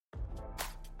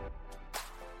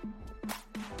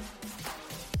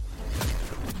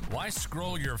Why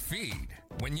scroll your feed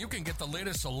when you can get the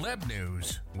latest celeb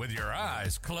news with your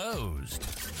eyes closed?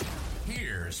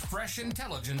 Here's fresh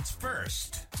intelligence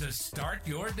first to start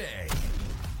your day.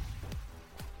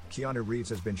 Keanu Reeves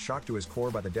has been shocked to his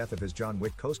core by the death of his John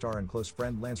Wick co-star and close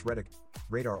friend Lance Reddick,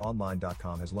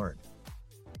 RadarOnline.com has learned.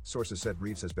 Sources said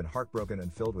Reeves has been heartbroken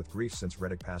and filled with grief since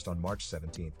Reddick passed on March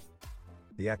 17.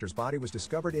 The actor's body was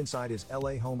discovered inside his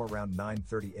LA home around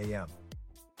 9:30 a.m.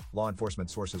 Law enforcement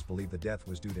sources believe the death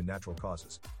was due to natural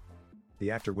causes.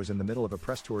 The actor was in the middle of a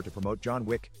press tour to promote John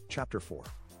Wick, Chapter 4.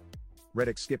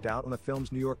 Reddick skipped out on the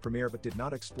film's New York premiere but did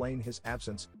not explain his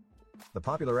absence. The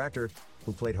popular actor,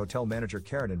 who played hotel manager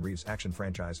Karen in Reeves' action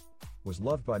franchise, was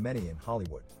loved by many in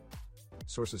Hollywood.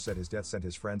 Sources said his death sent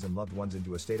his friends and loved ones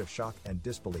into a state of shock and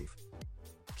disbelief.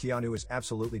 Keanu is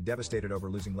absolutely devastated over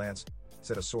losing Lance,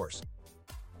 said a source.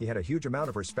 He had a huge amount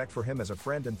of respect for him as a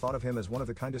friend and thought of him as one of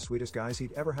the kindest, sweetest guys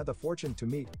he'd ever had the fortune to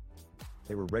meet.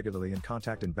 They were regularly in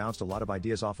contact and bounced a lot of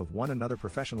ideas off of one another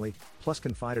professionally, plus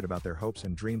confided about their hopes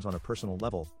and dreams on a personal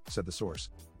level, said the source.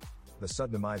 The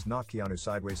sudden demise knocked Keanu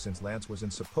sideways since Lance was in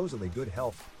supposedly good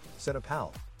health, said a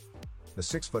pal. The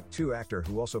 6'2" actor,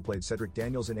 who also played Cedric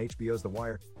Daniels in HBO's The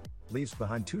Wire, leaves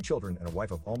behind 2 children and a wife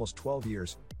of almost 12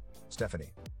 years, Stephanie.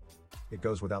 It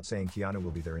goes without saying Keanu will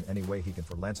be there in any way he can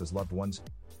for Lance's loved ones,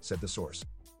 said the source.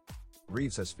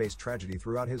 Reeves has faced tragedy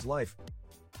throughout his life.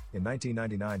 In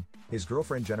 1999, his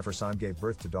girlfriend Jennifer Syme gave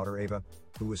birth to daughter Ava,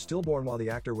 who was stillborn while the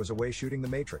actor was away shooting The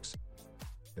Matrix.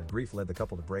 Their grief led the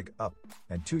couple to break up,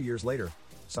 and 2 years later,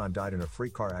 Syme died in a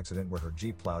freak car accident where her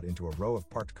Jeep plowed into a row of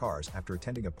parked cars after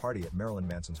attending a party at Marilyn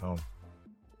Manson's home.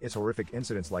 It's horrific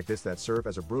incidents like this that serve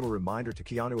as a brutal reminder to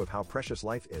Keanu of how precious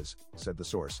life is, said the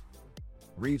source.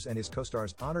 Reeves and his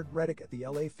co-stars honored Reddick at the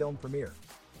LA film premiere.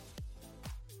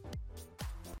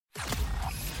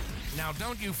 Now,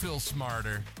 don't you feel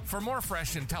smarter? For more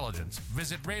fresh intelligence,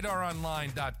 visit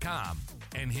RadarOnline.com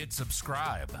and hit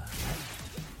subscribe.